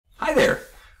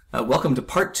Welcome to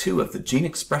part 2 of the gene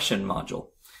expression module.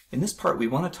 In this part we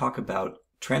want to talk about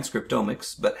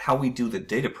transcriptomics, but how we do the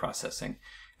data processing.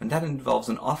 And that involves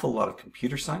an awful lot of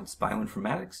computer science,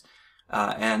 bioinformatics,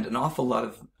 and an awful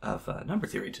lot of number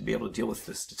theory to be able to deal with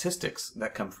the statistics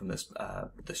that come from this,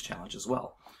 this challenge as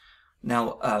well.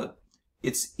 Now,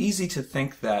 it's easy to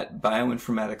think that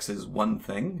bioinformatics is one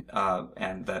thing,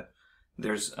 and that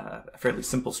there's a fairly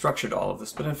simple structure to all of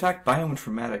this, but in fact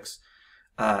bioinformatics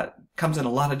comes in a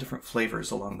lot of different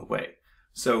flavors along the way.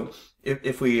 So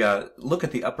if we look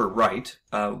at the upper right,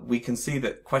 we can see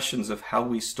that questions of how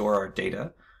we store our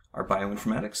data are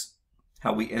bioinformatics,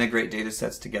 how we integrate data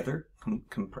sets together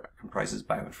comprises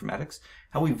bioinformatics,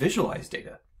 how we visualize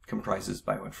data comprises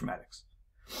bioinformatics.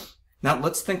 Now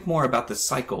let's think more about the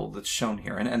cycle that's shown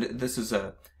here, and this is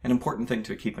an important thing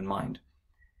to keep in mind.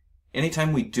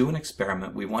 Anytime we do an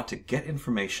experiment, we want to get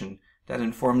information that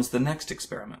informs the next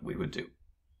experiment we would do.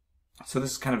 So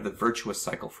this is kind of the virtuous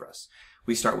cycle for us.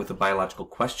 We start with a biological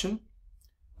question.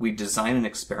 We design an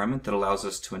experiment that allows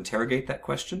us to interrogate that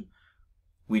question.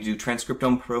 We do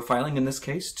transcriptome profiling in this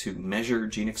case to measure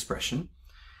gene expression.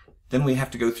 Then we have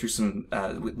to go through some,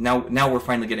 now we're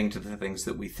finally getting to the things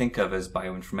that we think of as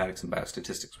bioinformatics and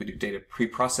biostatistics. We do data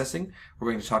pre-processing.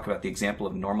 We're going to talk about the example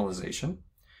of normalization.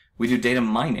 We do data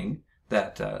mining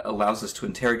that allows us to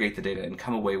interrogate the data and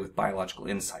come away with biological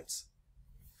insights.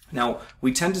 Now,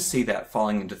 we tend to see that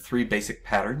falling into three basic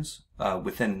patterns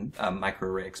within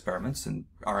microarray experiments and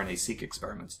RNA-seq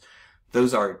experiments.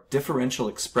 Those are differential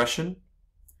expression,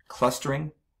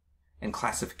 clustering, and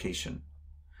classification.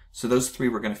 So those three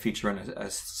we're going to feature in a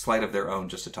slide of their own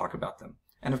just to talk about them.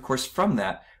 And of course, from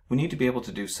that, we need to be able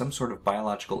to do some sort of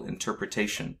biological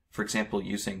interpretation, for example,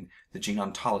 using the gene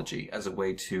ontology as a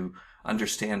way to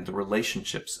understand the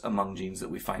relationships among genes that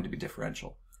we find to be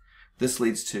differential. This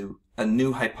leads to a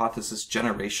new hypothesis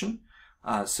generation.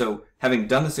 So having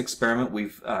done this experiment,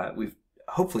 we've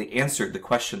hopefully answered the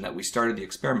question that we started the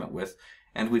experiment with,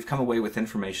 and we've come away with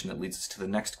information that leads us to the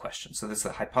next question. So this is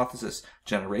the hypothesis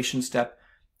generation step.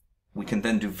 We can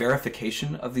then do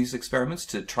verification of these experiments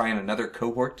to try in another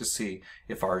cohort to see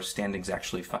if our standings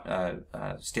actually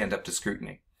stand up to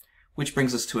scrutiny, which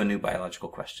brings us to a new biological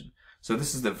question. So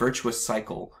this is the virtuous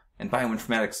cycle, and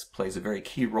bioinformatics plays a very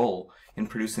key role in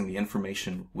producing the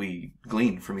information we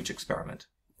glean from each experiment.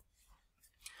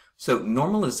 So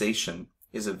normalization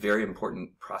is a very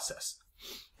important process.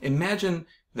 Imagine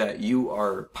that you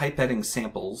are pipetting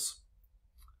samples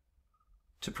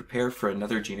to prepare for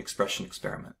another gene expression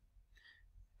experiment.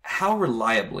 How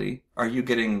reliably are you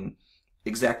getting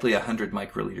exactly 100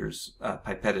 microliters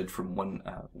pipetted from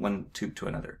one tube to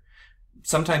another?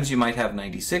 Sometimes you might have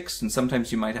 96, and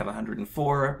sometimes you might have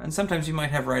 104, and sometimes you might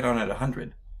have right on at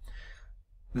 100.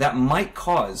 That might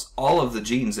cause all of the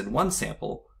genes in one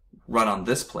sample run on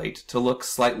this plate to look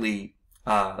slightly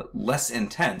less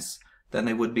intense than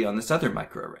they would be on this other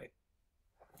microarray.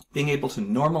 Being able to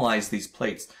normalize these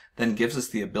plates then gives us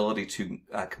the ability to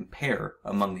compare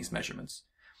among these measurements.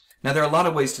 Now there are a lot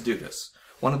of ways to do this.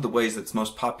 One of the ways that's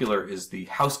most popular is the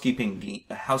housekeeping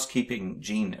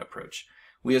gene approach.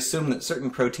 We assume that certain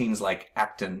proteins like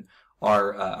actin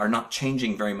are not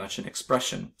changing very much in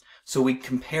expression. So we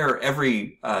compare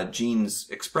every gene's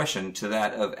expression to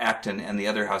that of actin and the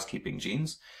other housekeeping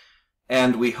genes,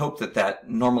 and we hope that that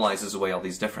normalizes away all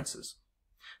these differences.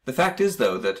 The fact is,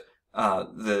 though, that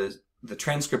the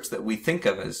transcripts that we think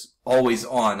of as always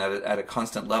on at a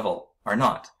constant level are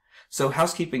not. So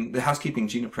the housekeeping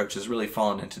gene approach has really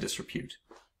fallen into disrepute.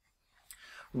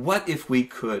 What if we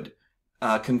could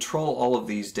control all of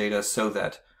these data so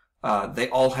that they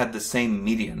all had the same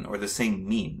median or the same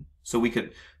mean? So we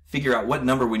could figure out what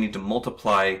number we need to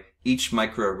multiply each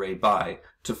microarray by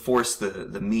to force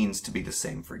the means to be the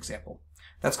same, for example.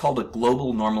 That's called a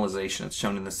global normalization. It's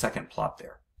shown in the second plot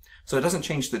there. So it doesn't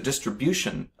change the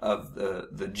distribution of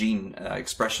the gene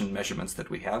expression measurements that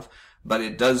we have, but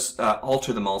it does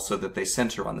alter them all so that they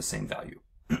center on the same value.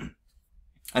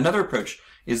 Another approach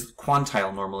is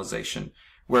quantile normalization,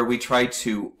 where we try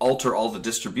to alter all the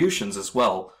distributions as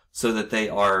well so that they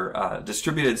are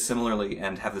distributed similarly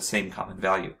and have the same common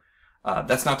value.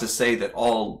 That's not to say that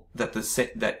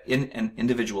that an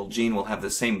individual gene will have the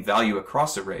same value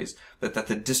across arrays, but that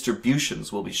the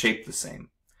distributions will be shaped the same.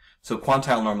 So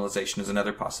quantile normalization is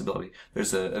another possibility.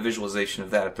 There's a visualization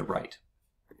of that at the right.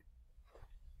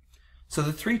 So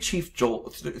the three chief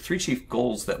goals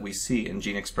that we see in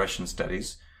gene expression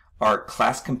studies are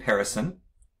class comparison,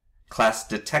 class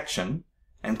detection,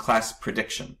 and class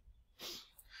prediction.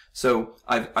 So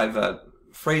I've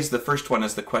phrased the first one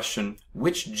as the question,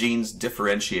 which genes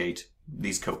differentiate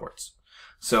these cohorts?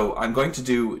 So I'm going to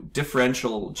do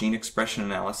differential gene expression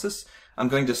analysis. I'm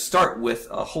going to start with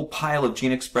a whole pile of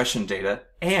gene expression data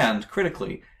and,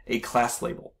 critically, a class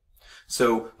label.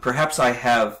 So perhaps I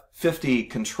have 50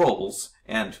 controls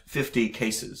and 50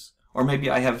 cases. Or maybe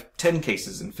I have 10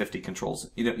 cases and 50 controls.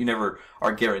 You never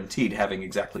are guaranteed having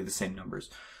exactly the same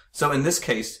numbers. So in this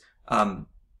case,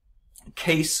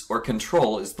 case or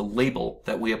control is the label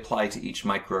that we apply to each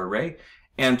microarray,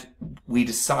 and we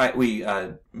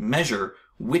measure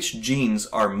which genes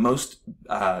are most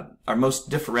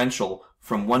differential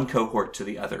from one cohort to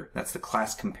the other. That's the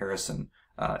class comparison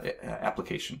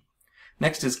application.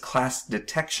 Next is class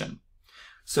detection.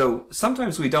 So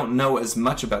sometimes we don't know as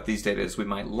much about these data as we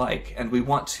might like, and we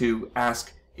want to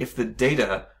ask if the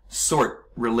data sort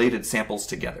related samples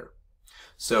together.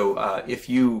 So if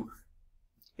you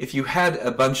had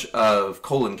a bunch of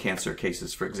colon cancer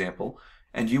cases, for example,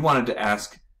 and you wanted to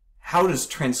ask, how does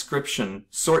transcription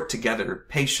sort together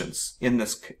patients in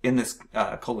this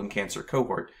colon cancer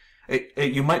cohort,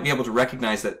 you might be able to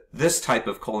recognize that this type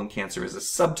of colon cancer is a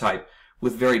subtype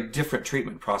with very different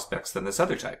treatment prospects than this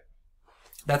other type.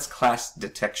 That's class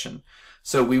detection.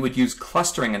 So we would use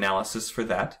clustering analysis for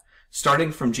that,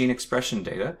 starting from gene expression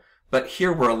data, but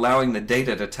here we're allowing the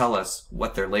data to tell us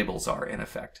what their labels are, in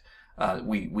effect.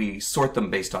 We sort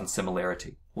them based on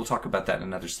similarity. We'll talk about that in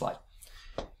another slide.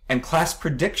 And class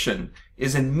prediction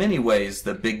is in many ways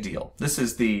the big deal. This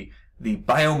is the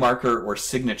biomarker or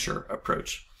signature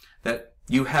approach, that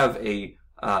you have a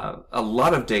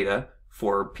lot of data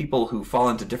for people who fall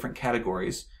into different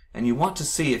categories, and you want to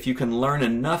see if you can learn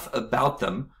enough about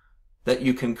them that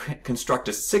you can construct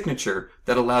a signature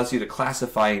that allows you to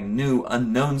classify new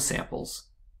unknown samples.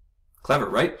 Clever,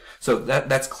 right? So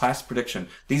that's class prediction.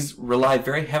 These rely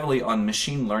very heavily on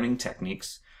machine learning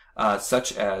techniques,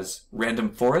 such as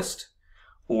random forest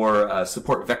or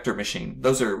support vector machine.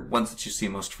 Those are ones that you see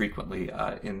most frequently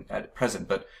at present,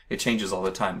 but it changes all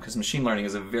the time because machine learning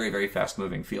is a very, very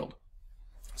fast-moving field.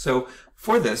 So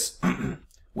for this,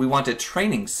 we want a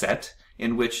training set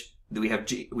in which we have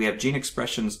gene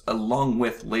expressions along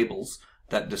with labels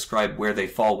that describe where they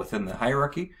fall within the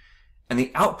hierarchy. And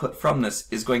the output from this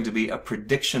is going to be a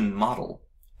prediction model,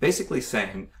 basically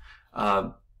saying,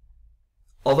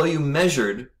 although you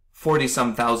measured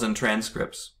 40-some thousand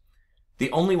transcripts,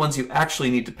 the only ones you actually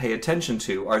need to pay attention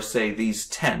to are, say, these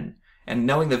 10. And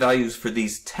knowing the values for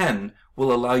these 10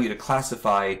 will allow you to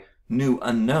classify new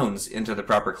unknowns into the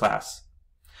proper class.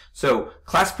 So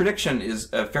class prediction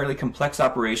is a fairly complex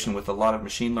operation with a lot of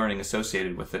machine learning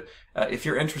associated with it. If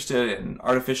you're interested in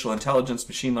artificial intelligence,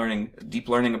 machine learning, deep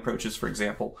learning approaches, for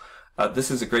example, this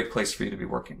is a great place for you to be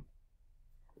working.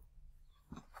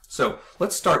 So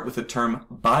let's start with the term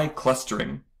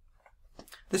biclustering.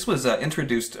 This was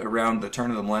introduced around the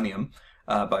turn of the millennium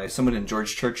by someone in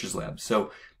George Church's lab. So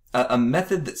a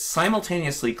method that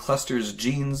simultaneously clusters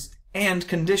genes and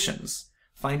conditions,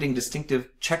 finding distinctive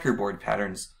checkerboard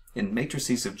patterns in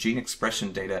matrices of gene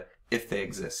expression data if they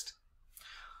exist.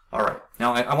 All right,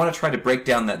 now I want to try to break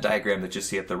down that diagram that you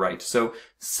see at the right. So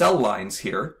cell lines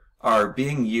here are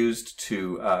being used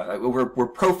to,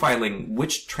 we're profiling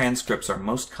which transcripts are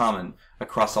most common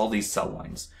across all these cell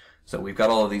lines. So we've got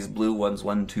all of these blue ones,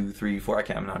 1, 2, 3,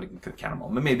 4, I'm not even going to count them all,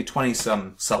 maybe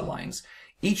 20-some cell lines.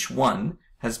 Each one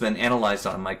has been analyzed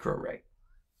on a microarray.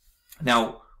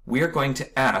 Now, we are going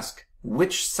to ask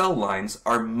which cell lines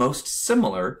are most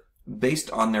similar based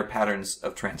on their patterns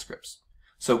of transcripts.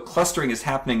 So clustering is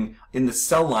happening in the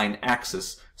cell line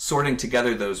axis, sorting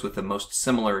together those with the most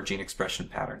similar gene expression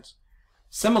patterns.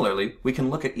 Similarly, we can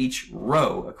look at each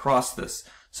row across this.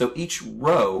 So each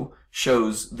row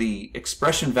shows the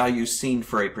expression values seen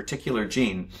for a particular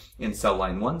gene in cell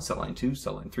line 1, cell line 2,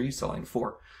 cell line 3, cell line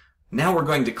 4. Now we're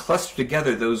going to cluster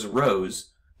together those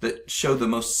rows that show the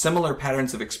most similar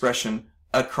patterns of expression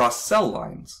across cell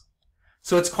lines.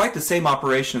 So it's quite the same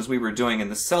operation as we were doing in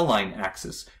the cell line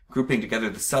axis, grouping together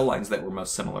the cell lines that were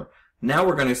most similar. Now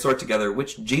we're going to sort together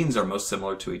which genes are most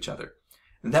similar to each other.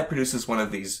 And that produces one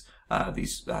of these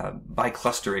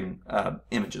biclustering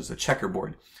images, a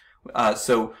checkerboard.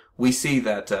 So we see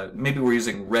that maybe we're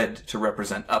using red to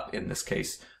represent up in this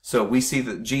case. So we see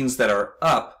that genes that are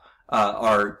up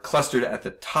are clustered at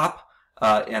the top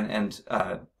and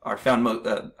are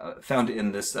found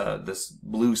in this this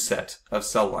blue set of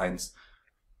cell lines.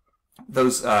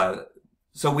 Those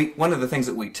one of the things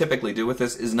that we typically do with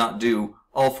this is not do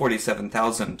all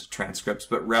 47,000 transcripts,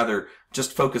 but rather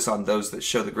just focus on those that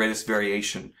show the greatest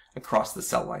variation across the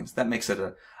cell lines. That makes it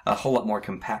a whole lot more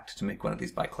compact to make one of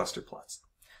these bicluster plots.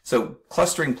 So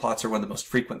clustering plots are one of the most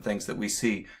frequent things that we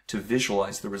see to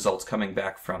visualize the results coming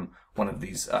back from one of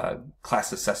these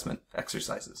class assessment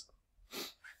exercises.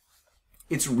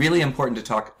 it's really important to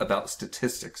talk about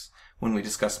statistics when we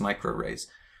discuss microarrays.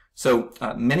 So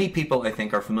many people, I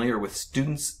think, are familiar with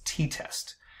student's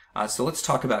t-test. So let's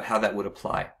talk about how that would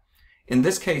apply. In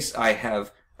this case, I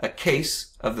have a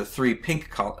case of the three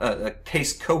pink a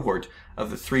case cohort of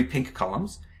the three pink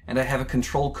columns, and I have a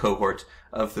control cohort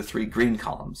of the three green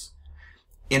columns.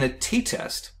 In a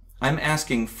t-test, I'm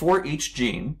asking for each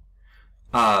gene,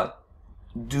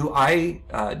 do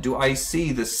I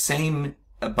see the same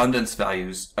abundance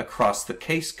values across the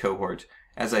case cohort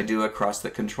as I do across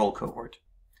the control cohort?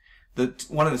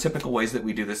 One of the typical ways that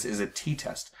we do this is a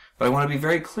t-test, but I want to be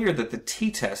very clear that the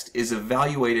t-test is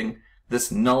evaluating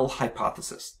this null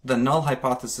hypothesis. The null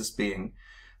hypothesis being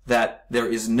that there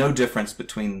is no difference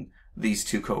between these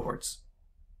two cohorts.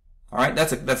 All right,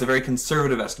 that's a very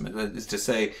conservative estimate, is to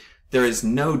say there is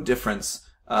no difference,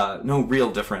 no real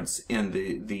difference in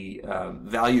the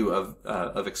value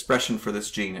of expression for this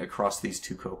gene across these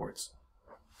two cohorts.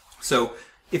 So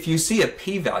if you see a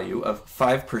p-value of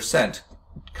 5%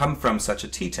 come from such a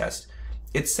t-test,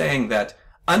 it's saying that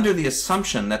under the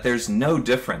assumption that there's no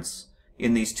difference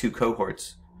in these two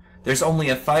cohorts, there's only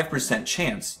a 5%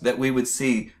 chance that we would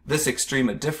see this extreme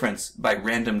a difference by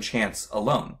random chance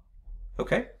alone.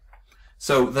 Okay?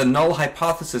 So the null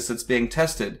hypothesis that's being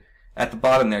tested at the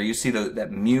bottom there, you see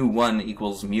that mu1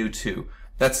 equals mu2.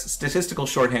 That's statistical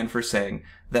shorthand for saying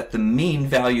that the mean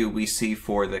value we see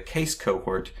for the case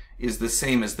cohort is the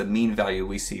same as the mean value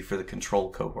we see for the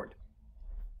control cohort.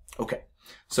 Okay,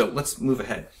 so let's move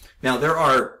ahead. Now there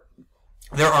are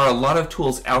a lot of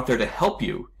tools out there to help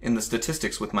you in the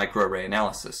statistics with microarray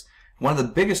analysis. One of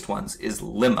the biggest ones is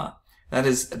Limma. That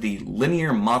is the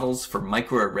linear models for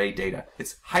microarray data.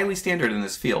 It's highly standard in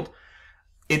this field.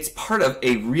 It's part of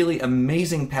a really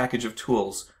amazing package of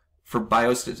tools for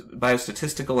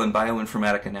biostatistical and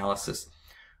bioinformatic analysis.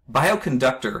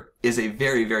 Bioconductor is a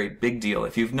very, very big deal.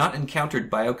 If you've not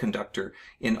encountered Bioconductor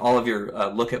in all of your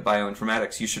look at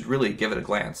bioinformatics, you should really give it a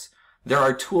glance. There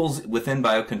are tools within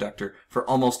Bioconductor for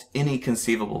almost any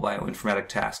conceivable bioinformatic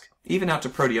task, even out to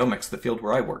proteomics, the field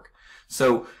where I work.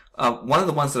 So one of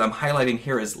the ones that I'm highlighting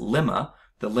here is Limma,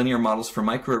 the linear models for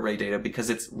microarray data,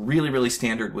 because it's really, really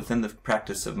standard within the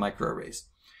practice of microarrays.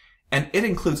 And it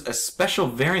includes a special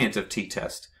variant of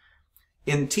t-test.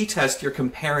 In t-test, you're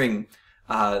comparing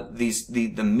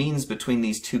the means between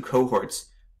these two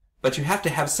cohorts, but you have to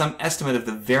have some estimate of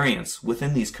the variance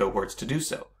within these cohorts to do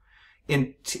so.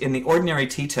 In the ordinary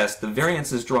t-test, the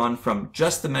variance is drawn from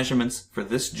just the measurements for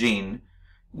this gene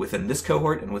within this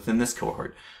cohort and within this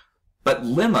cohort. But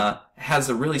Limma has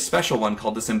a really special one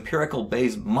called this empirical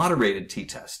Bayes moderated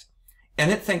t-test. And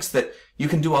it thinks that you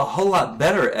can do a whole lot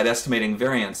better at estimating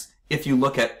variance if you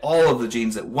look at all of the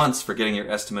genes at once for getting your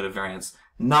estimate of variance,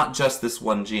 not just this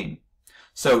one gene.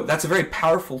 So that's a very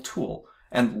powerful tool.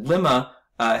 And Limma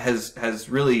has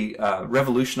really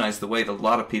revolutionized the way that a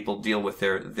lot of people deal with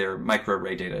their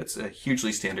microarray data. It's a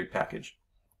hugely standard package.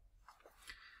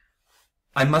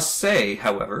 I must say,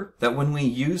 however, that when we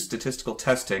use statistical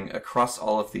testing across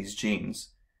all of these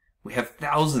genes, we have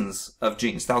thousands of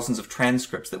genes, thousands of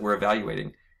transcripts that we're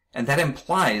evaluating, and that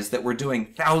implies that we're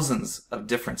doing thousands of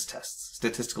difference tests,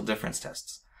 statistical difference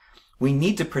tests. We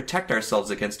need to protect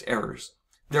ourselves against errors.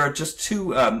 There are just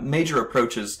two major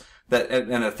approaches that, and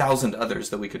 1,000 others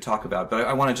that we could talk about, but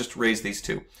I want to just raise these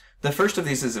two. The first of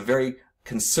these is a very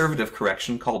conservative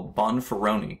correction called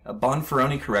Bonferroni. A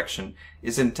Bonferroni correction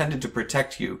is intended to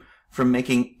protect you from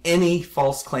making any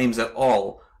false claims at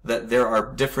all that there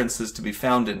are differences to be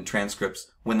found in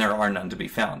transcripts when there are none to be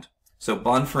found. So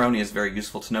Bonferroni is very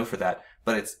useful to know for that,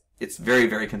 but it's very,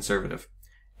 very conservative.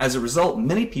 As a result,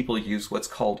 many people use what's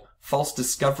called false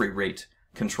discovery rate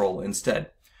control instead,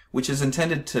 which is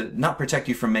intended to not protect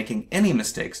you from making any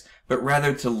mistakes, but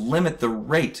rather to limit the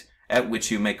rate at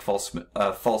which you make false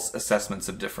assessments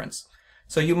of difference.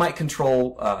 So you might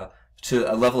control to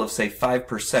a level of, say,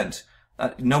 5%.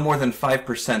 No more than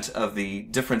 5% of the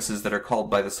differences that are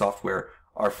called by the software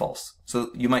are false. So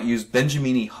you might use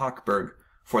Benjamini-Hochberg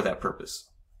for that purpose.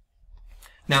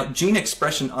 Now, gene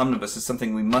expression omnibus is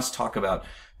something we must talk about.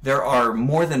 There are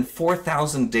more than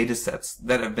 4,000 data sets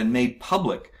that have been made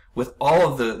public with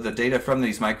all of the data from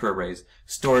these microarrays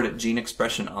stored at Gene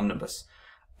Expression Omnibus.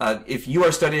 If you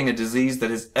are studying a disease that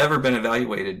has ever been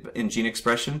evaluated in gene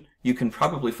expression, you can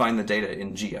probably find the data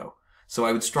in Geo. So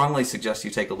I would strongly suggest you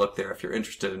take a look there if you're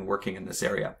interested in working in this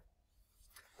area.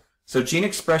 So gene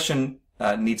expression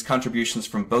needs contributions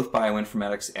from both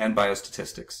bioinformatics and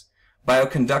biostatistics.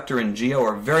 Bioconductor and Geo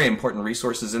are very important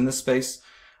resources in this space,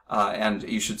 and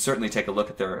you should certainly take a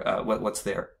look at what's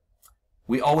there.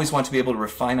 We always want to be able to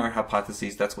refine our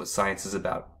hypotheses. That's what science is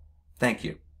about. Thank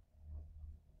you.